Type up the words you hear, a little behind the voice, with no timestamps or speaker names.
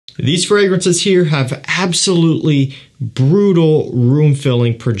These fragrances here have absolutely brutal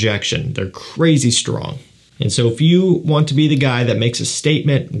room-filling projection. They're crazy strong. And so if you want to be the guy that makes a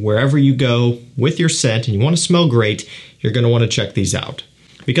statement wherever you go with your scent and you want to smell great, you're going to want to check these out.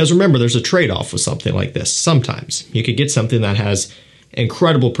 Because remember, there's a trade-off with something like this. Sometimes you could get something that has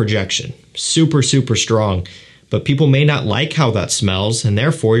incredible projection, super, super strong, but people may not like how that smells, and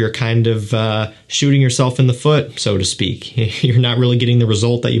therefore you're kind of shooting yourself in the foot, so to speak. You're not really getting the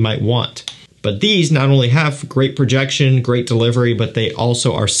result that you might want. But these not only have great projection, great delivery, but they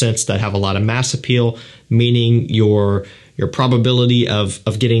also are scents that have a lot of mass appeal, meaning your probability of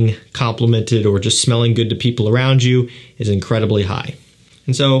getting complimented or just smelling good to people around you is incredibly high.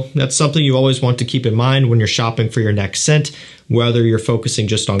 And so that's something you always want to keep in mind when you're shopping for your next scent, whether you're focusing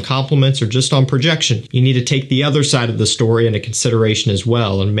just on compliments or just on projection. You need to take the other side of the story into consideration as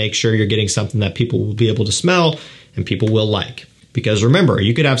well and make sure you're getting something that people will be able to smell and people will like. Because remember,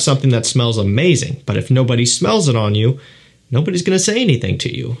 you could have something that smells amazing, but if nobody smells it on you, nobody's going to say anything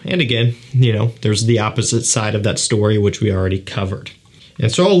to you. And again, there's the opposite side of that story, which we already covered.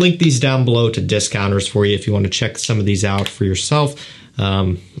 And so I'll link these down below to discounters for you if you want to check some of these out for yourself.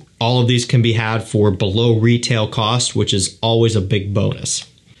 All of these can be had for below retail cost, which is always a big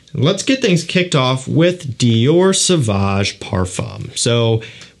bonus. Let's get things kicked off with Dior Sauvage Parfum. So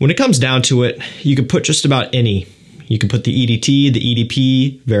when it comes down to it, you can put just about any. You can put the EDT, the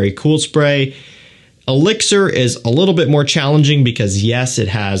EDP, very cool spray. Elixir is a little bit more challenging because yes, it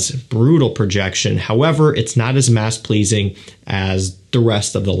has brutal projection. However, it's not as mass pleasing as the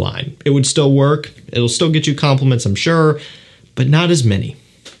rest of the line. It would still work. It'll still get you compliments, I'm sure, but not as many.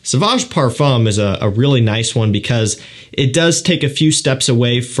 Sauvage Parfum is a really nice one because it does take a few steps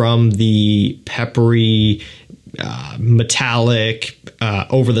away from the peppery, metallic,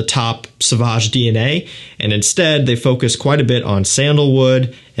 over-the-top Sauvage DNA, and instead they focus quite a bit on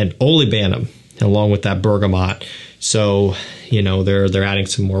sandalwood and olibanum along with that bergamot. So, they're adding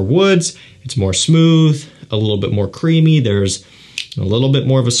some more woods. It's more smooth, a little bit more creamy. There's a little bit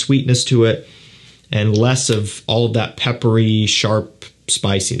more of a sweetness to it and less of all of that peppery, sharp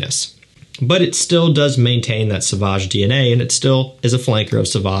spiciness. But it still does maintain that Sauvage DNA, and it still is a flanker of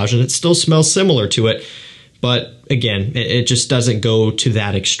Sauvage, and it still smells similar to it. But again, it just doesn't go to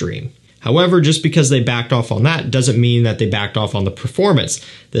that extreme. However, just because they backed off on that doesn't mean that they backed off on the performance.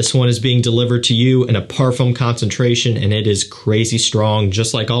 This one is being delivered to you in a parfum concentration, and it is crazy strong,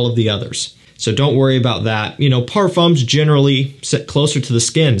 just like all of the others. So don't worry about that. Parfums generally sit closer to the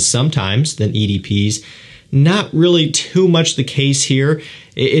skin sometimes than EDPs. Not really too much the case here.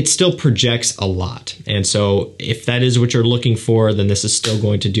 It still projects a lot. And so if that is what you're looking for, then this is still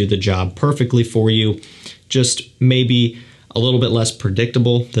going to do the job perfectly for you. Just maybe a little bit less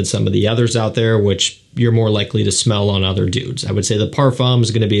predictable than some of the others out there, which you're more likely to smell on other dudes. I would say the Parfum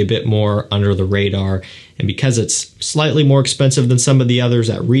is going to be a bit more under the radar. And because it's slightly more expensive than some of the others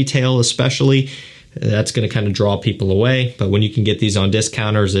at retail especially, that's going to kind of draw people away. But when you can get these on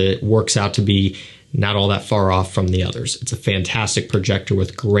discounters, it works out to be not all that far off from the others. It's a fantastic projector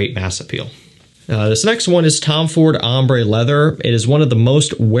with great mass appeal. This next one is Tom Ford Ombre Leather. It is one of the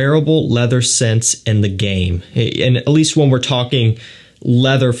most wearable leather scents in the game. And at least when we're talking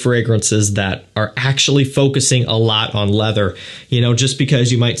leather fragrances that are actually focusing a lot on leather. Just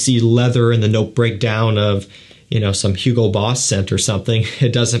because you might see leather in the note breakdown of, some Hugo Boss scent or something,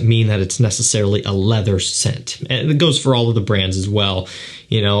 it doesn't mean that it's necessarily a leather scent. And it goes for all of the brands as well.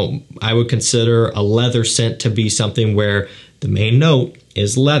 I would consider a leather scent to be something where the main note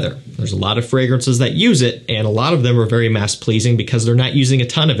is leather. There's a lot of fragrances that use it, and a lot of them are very mass pleasing because they're not using a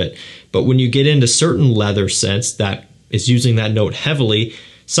ton of it. But when you get into certain leather scents that is using that note heavily,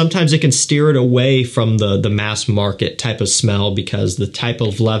 sometimes it can steer it away from the mass market type of smell because the type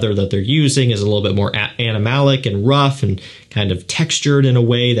of leather that they're using is a little bit more animalic and rough and kind of textured in a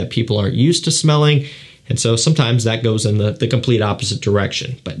way that people aren't used to smelling. And so sometimes that goes in the complete opposite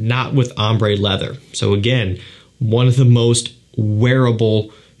direction, but not with ombre leather. So again, one of the most wearable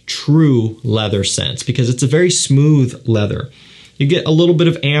true leather scents because it's a very smooth leather. You get a little bit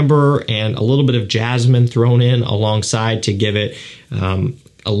of amber and a little bit of jasmine thrown in alongside to give it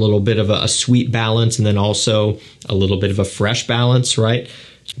a little bit of a sweet balance and then also a little bit of a fresh balance, right?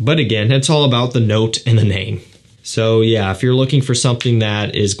 But again, it's all about the note and the name. So yeah, if you're looking for something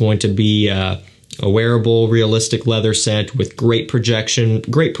that is going to be a wearable, realistic leather scent with great projection,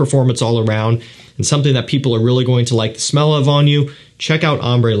 great performance all around, and something that people are really going to like the smell of on you, check out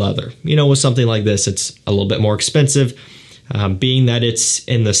Ombre Leather. With something like this, it's a little bit more expensive. Being that it's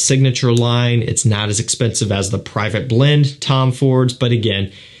in the signature line, it's not as expensive as the private blend Tom Ford's, but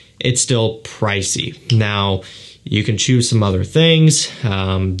again, it's still pricey. Now, You can choose some other things.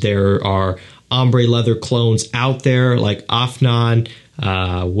 There are ombre leather clones out there like Afnan.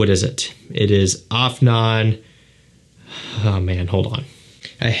 What is it? It is Afnan. Oh man, hold on.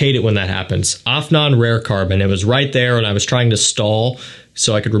 I hate it when that happens. Afnan Rare Carbon. It was right there and I was trying to stall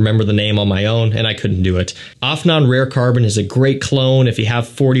so I could remember the name on my own and I couldn't do it. Afnan Rare Carbon is a great clone if you have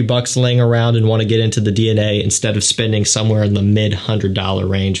 $40 laying around and want to get into the DNA instead of spending somewhere in the mid $100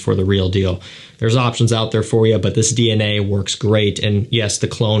 range for the real deal. There's options out there for you, but this DNA works great. And yes, the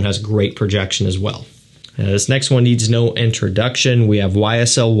clone has great projection as well. This next one needs no introduction. We have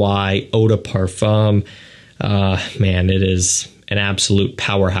YSLY Eau de Parfum. Man, it is an absolute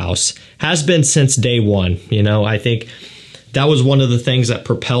powerhouse. Has been since day one. You know, I think that was one of the things that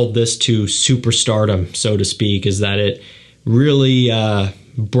propelled this to superstardom, so to speak, is that it really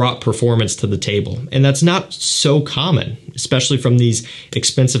brought performance to the table. And that's not so common, especially from these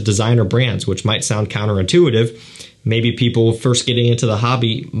expensive designer brands, which might sound counterintuitive. Maybe people first getting into the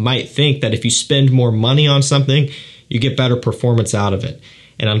hobby might think that if you spend more money on something, you get better performance out of it.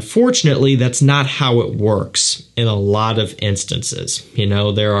 And unfortunately, that's not how it works in a lot of instances. You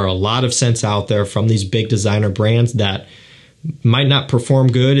know, there are a lot of scents out there from these big designer brands that might not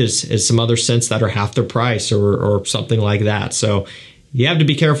perform good as some other scents that are half their price or something like that. So you have to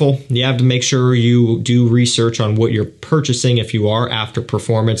be careful. You have to make sure you do research on what you're purchasing if you are after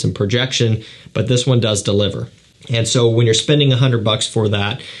performance and projection, but this one does deliver. And so when you're spending $100 for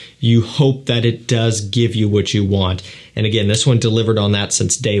that, you hope that it does give you what you want. And again, this one delivered on that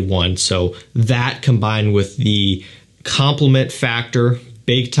since day one. So that combined with the compliment factor,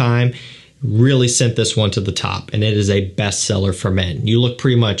 big time, really sent this one to the top. And it is a bestseller for men. You look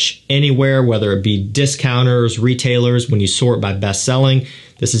pretty much anywhere, whether it be discounters, retailers, when you sort by best selling,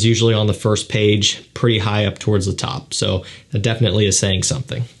 this is usually on the first page, pretty high up towards the top. So that definitely is saying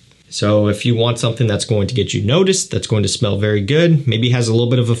something. So if you want something that's going to get you noticed, that's going to smell very good, maybe has a little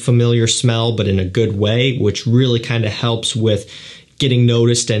bit of a familiar smell, but in a good way, which really kind of helps with getting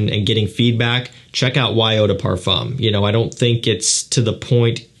noticed and getting feedback, check out Eau de Parfum. You know, I don't think it's to the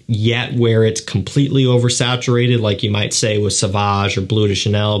point yet where it's completely oversaturated, like you might say with Sauvage or Bleu de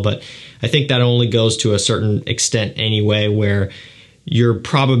Chanel, but I think that only goes to a certain extent anyway, where your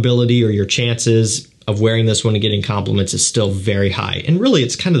probability or your chances of wearing this one and getting compliments is still very high. And really,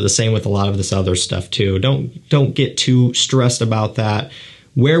 it's kind of the same with a lot of this other stuff too. Don't get too stressed about that.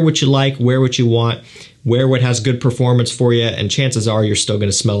 Wear what you like, wear what you want, wear what has good performance for you, and chances are you're still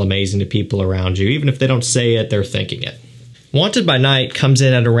going to smell amazing to people around you. Even if they don't say it, they're thinking it. Wanted by Night comes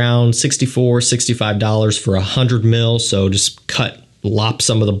in at around $64, $65 for 100 ml, so just lop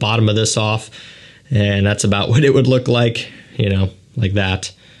some of the bottom of this off, and that's about what it would look like, you know, like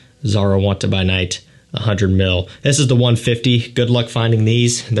that. Zara Wanted by Night, 100 ml. This is the 150. Good luck finding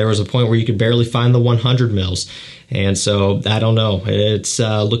these. There was a point where you could barely find the 100 mils, and so I don't know. It's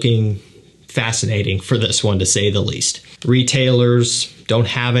looking fascinating for this one, to say the least. Retailers don't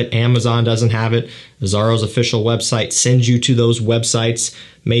have it. Amazon doesn't have it. Zara's official website sends you to those websites.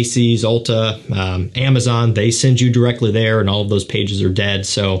 Macy's, Ulta, Amazon, they send you directly there, and all of those pages are dead.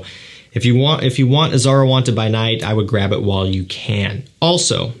 So if you want a Zara Wanted by Night, I would grab it while you can.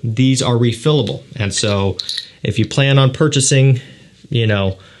 Also, these are refillable, and so if you plan on purchasing, you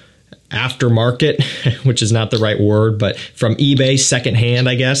know, aftermarket, which is not the right word, but from eBay, secondhand,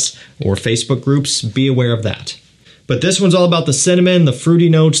 I guess, or Facebook groups, be aware of that. But this one's all about the cinnamon, the fruity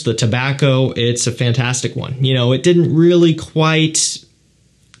notes, the tobacco. It's a fantastic one. You know, it didn't really quite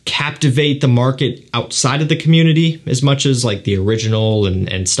captivate the market outside of the community as much as like the original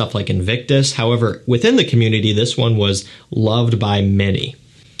and stuff like Invictus. However, within the community, this one was loved by many.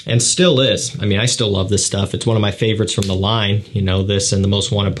 And still is. I mean, I still love this stuff. It's one of my favorites from the line. You know, this and the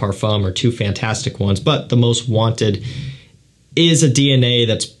Most Wanted Parfum are two fantastic ones, but the Most Wanted is a DNA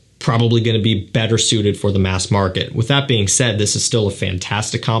that's probably going to be better suited for the mass market. With that being said, this is still a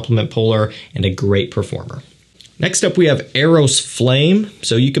fantastic compliment puller and a great performer. Next up, we have Eros Flame.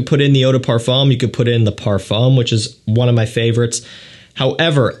 So you could put in the Eau de Parfum, you could put in the Parfum, which is one of my favorites.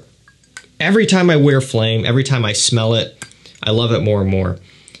 However, every time I wear Flame, every time I smell it, I love it more and more.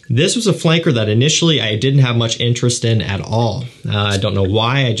 This was a flanker that initially I didn't have much interest in at all. I don't know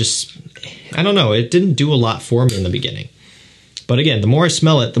why. I don't know. It didn't do a lot for me in the beginning. But again, the more I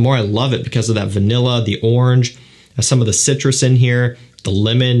smell it, the more I love it because of that vanilla, the orange, some of the citrus in here. The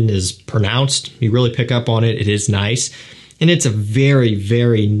lemon is pronounced. You really pick up on it. It is nice. And it's a very,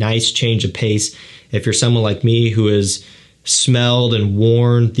 very nice change of pace. If you're someone like me who has smelled and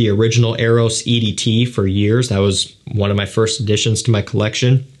worn the original Eros EDT for years, that was one of my first additions to my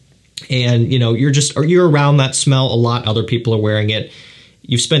collection. And you know, you're around that smell a lot. Other people are wearing it.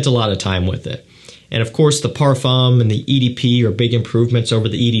 You've spent a lot of time with it. And of course, the Parfum and the EDP are big improvements over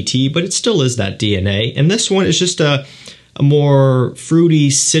the EDT, but it still is that DNA. And this one is just a more fruity,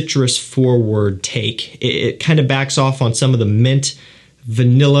 citrus forward take. It kind of backs off on some of the mint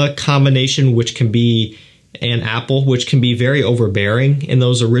vanilla combination, which can be, and apple, which can be very overbearing in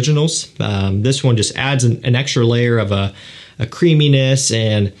those originals. This one just adds an extra layer of a creaminess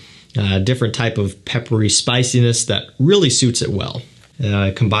and a different type of peppery spiciness that really suits it well.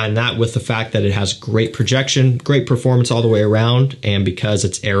 Combine that with the fact that it has great projection, great performance all the way around, and because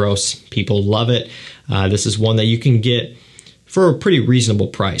it's Eros, people love it. This is one that you can get for a pretty reasonable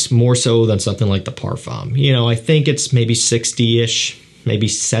price, more so than something like the Parfum. You know, I think it's maybe 60-ish, maybe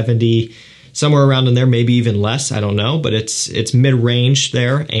 70, somewhere around in there, maybe even less, I don't know, but it's mid-range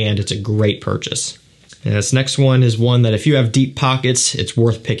there, and it's a great purchase. And this next one is one that if you have deep pockets, it's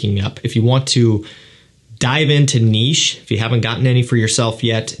worth picking up. If you want to dive into niche, if you haven't gotten any for yourself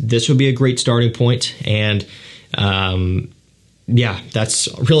yet, this would be a great starting point. And yeah, that's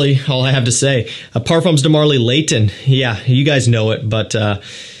really all I have to say. Parfums de Marly Layton. Yeah, you guys know it, but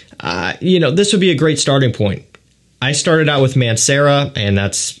you know, this would be a great starting point. I started out with Mancera, and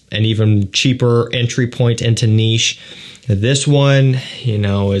that's an even cheaper entry point into niche. This one, you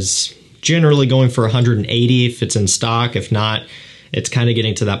know, is generally going for 180 if it's in stock. If not, it's kind of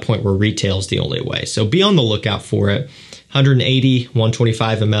getting to that point where retail is the only way. So be on the lookout for it. 180,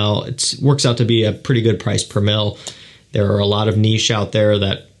 125 ml. It works out to be a pretty good price per mil. There are a lot of niche out there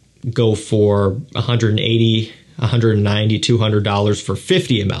that go for 180, 190, $200 for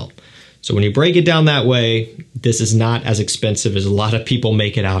 50 ml. So when you break it down that way, this is not as expensive as a lot of people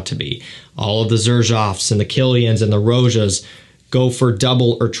make it out to be. All of the Xerjoffs and the Kilians and the Rojas go for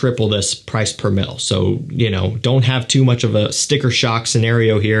double or triple this price per mil. So, you know, don't have too much of a sticker shock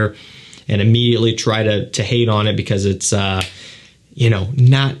scenario here and immediately try to hate on it because it's, you know,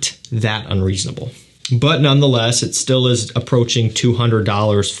 not that unreasonable. But nonetheless, it still is approaching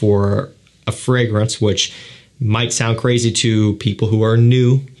 $200 for a fragrance, which might sound crazy to people who are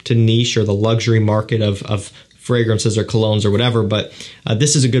new to niche or the luxury market of fragrances or colognes or whatever, but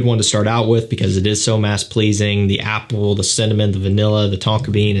this is a good one to start out with because it is so mass pleasing. The apple, the cinnamon, the vanilla, the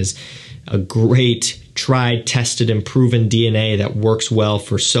tonka bean is a great tried, tested, and proven DNA that works well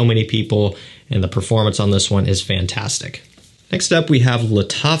for so many people, and the performance on this one is fantastic. Next up, we have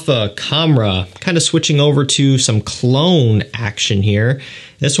Lattafa Camra, kind of switching over to some cologne action here.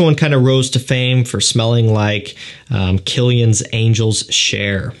 This one kind of rose to fame for smelling like Kilian's Angel's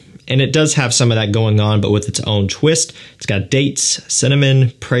Share. And it does have some of that going on, but with its own twist. It's got dates, cinnamon,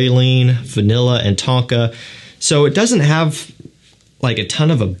 praline, vanilla, and tonka. So it doesn't have like a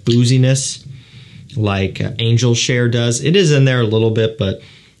ton of a booziness like Angel's Share does. It is in there a little bit, but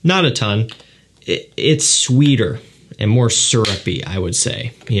not a ton. It's sweeter and more syrupy, I would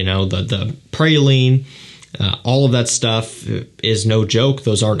say. You know, the praline, all of that stuff is no joke.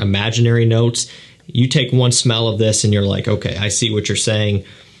 Those aren't imaginary notes. You take one smell of this and you're like, okay, I see what you're saying.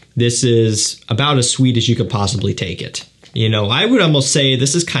 This is about as sweet as you could possibly take it. You know, I would almost say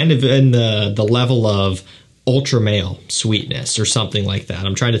this is kind of in the level of ultra male sweetness or something like that.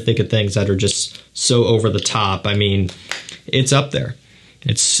 I'm trying to think of things that are just so over the top. I mean, it's up there.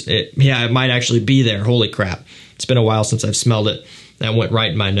 Yeah, it might actually be there. Holy crap. It's been a while since I've smelled it. That went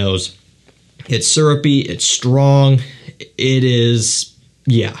right in my nose. It's syrupy. It's strong. It is,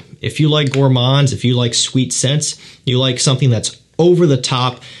 yeah. If you like gourmands, if you like sweet scents, you like something that's over the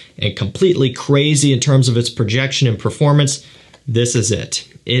top and completely crazy in terms of its projection and performance, this is it.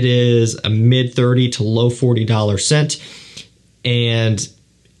 It is a mid $30 to low $40 scent, and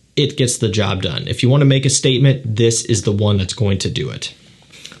it gets the job done. If you want to make a statement, this is the one that's going to do it.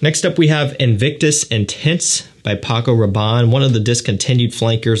 Next up, we have Invictus Intense by Paco Rabanne, one of the discontinued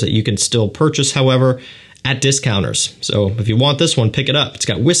flankers that you can still purchase, however, at discounters. So if you want this one, pick it up. It's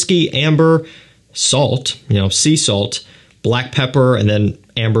got whiskey, amber, salt, you know, sea salt, black pepper, and then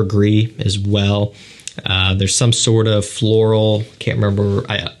ambergris as well. There's some sort of floral, can't remember,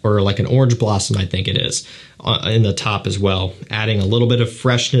 or like an orange blossom, I think it is, in the top as well, adding a little bit of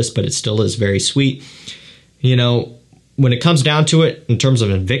freshness, but it still is very sweet. You know, when it comes down to it, in terms of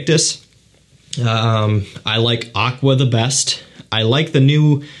Invictus, I like Aqua the best. I like the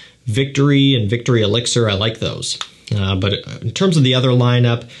new Victory and Victory Elixir. I like those. But in terms of the other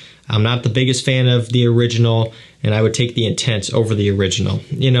lineup, I'm not the biggest fan of the original, and I would take the Intense over the original.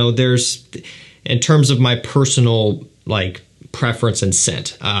 You know, there's, in terms of my personal, like, preference and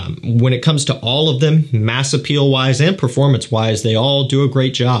scent, when it comes to all of them, mass appeal-wise and performance-wise, they all do a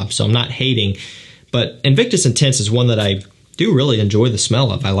great job, so I'm not hating. But Invictus Intense is one that I do really enjoy the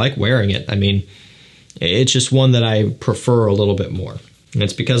smell of. I like wearing it. I mean, it's just one that I prefer a little bit more. And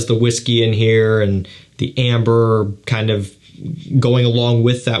it's because the whiskey in here and the amber kind of going along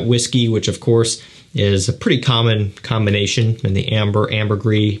with that whiskey, which of course is a pretty common combination. And the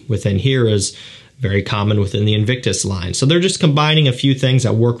ambergris within here is very common within the Invictus line. So they're just combining a few things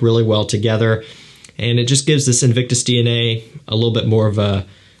that work really well together. And it just gives this Invictus DNA a little bit more of a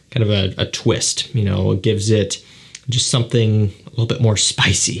kind of a twist. You know, it gives it just something a little bit more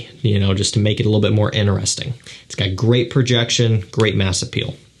spicy, you know, just to make it a little bit more interesting. It's got great projection, great mass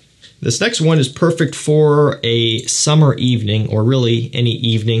appeal. This next one is perfect for a summer evening, or really any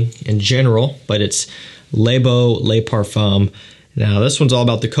evening in general, but it's Les Beaux Les Parfums. Now this one's all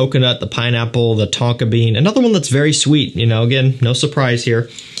about the coconut, the pineapple, the tonka bean. Another one that's very sweet, you know, again, no surprise here.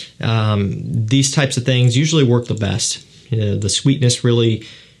 These types of things usually work the best. You know, the sweetness really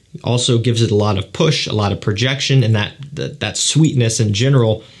also gives it a lot of push, a lot of projection, and that sweetness in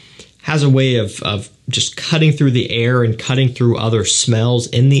general has a way of just cutting through the air and cutting through other smells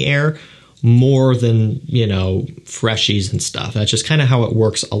in the air more than, you know, freshies and stuff. That's just kind of how it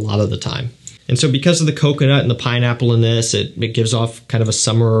works a lot of the time. And so because of the coconut and the pineapple in this, it gives off kind of a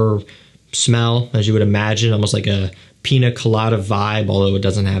summer smell, as you would imagine, almost like a pina colada vibe, although it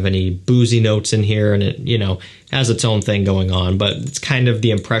doesn't have any boozy notes in here, and it, you know, has its own thing going on. But it's kind of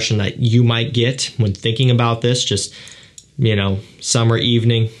the impression that you might get when thinking about this, just, you know, summer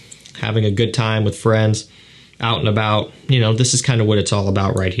evening, having a good time with friends, out and about. You know, this is kind of what it's all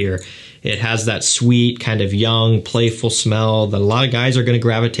about right here. It has that sweet, kind of young, playful smell that a lot of guys are going to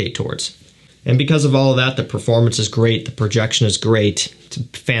gravitate towards. And because of all of that, the performance is great, the projection is great. It's a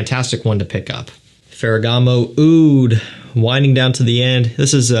fantastic one to pick up. Ferragamo Oud, winding down to the end.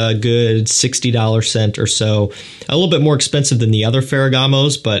 This is a good $60 scent or so. A little bit more expensive than the other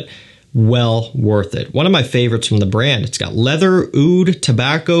Ferragamos, but well worth it. One of my favorites from the brand. It's got leather, oud,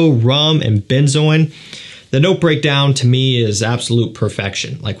 tobacco, rum, and benzoin. The note breakdown to me is absolute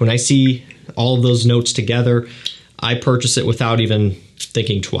perfection. Like when I see all of those notes together, I purchase it without even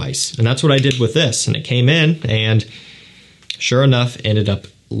thinking twice. And that's what I did with this. And it came in, and sure enough, ended up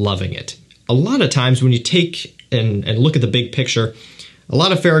loving it. A lot of times when you take and look at the big picture, a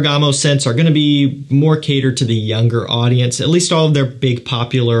lot of Ferragamo scents are going to be more catered to the younger audience. At least all of their big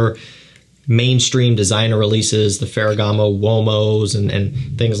popular mainstream designer releases, the Ferragamo Uomos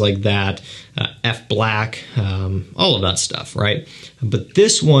and things like that, F Black, all of that stuff, right? But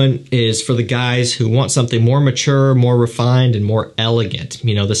this one is for the guys who want something more mature, more refined, and more elegant.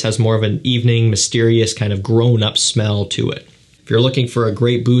 You know, this has more of an evening, mysterious, kind of grown-up smell to it. If you're looking for a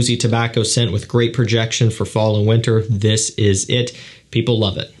great boozy tobacco scent with great projection for fall and winter, this is it. People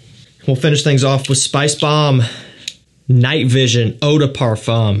love it. We'll finish things off with Spice Bomb Night Vision Eau de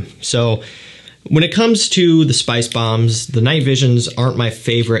Parfum. So when it comes to the Spice Bombs, the Night Visions aren't my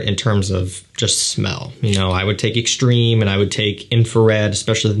favorite in terms of just smell. You know, I would take Extreme and I would take Infrared,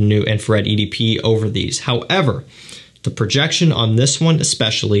 especially the new Infrared EDP, over these. However, the projection on this one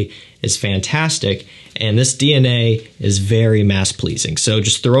especially is fantastic, and this DNA is very mass pleasing. So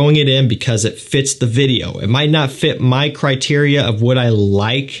just throwing it in because it fits the video. It might not fit my criteria of what I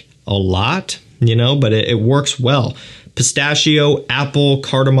like a lot, you know, but it works well. Pistachio, apple,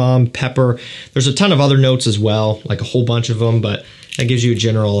 cardamom, pepper. There's a ton of other notes as well, like a whole bunch of them, but that gives you a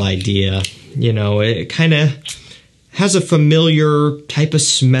general idea. You know, it kind of has a familiar type of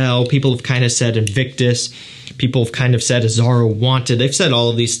smell. People have kind of said Invictus. People have kind of said Azzaro Wanted. They've said all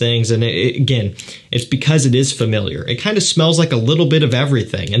of these things, and again, it's because it is familiar. It kind of smells like a little bit of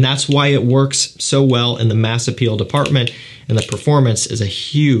everything, and that's why it works so well in the mass appeal department, and the performance is a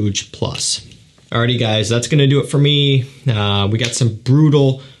huge plus. Alrighty guys, that's going to do it for me. We got some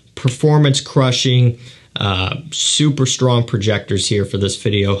brutal, performance-crushing, super strong projectors here for this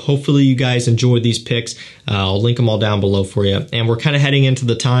video. Hopefully you guys enjoyed these picks. I'll link them all down below for you. And we're kind of heading into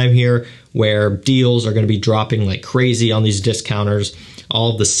the time here where deals are going to be dropping like crazy on these discounters.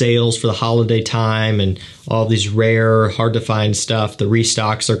 All of the sales for the holiday time and all of these rare, hard to find stuff, the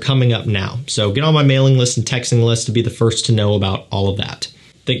restocks are coming up now. So get on my mailing list and texting list to be the first to know about all of that.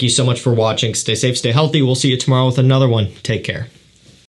 Thank you so much for watching. Stay safe, stay healthy. We'll see you tomorrow with another one. Take care.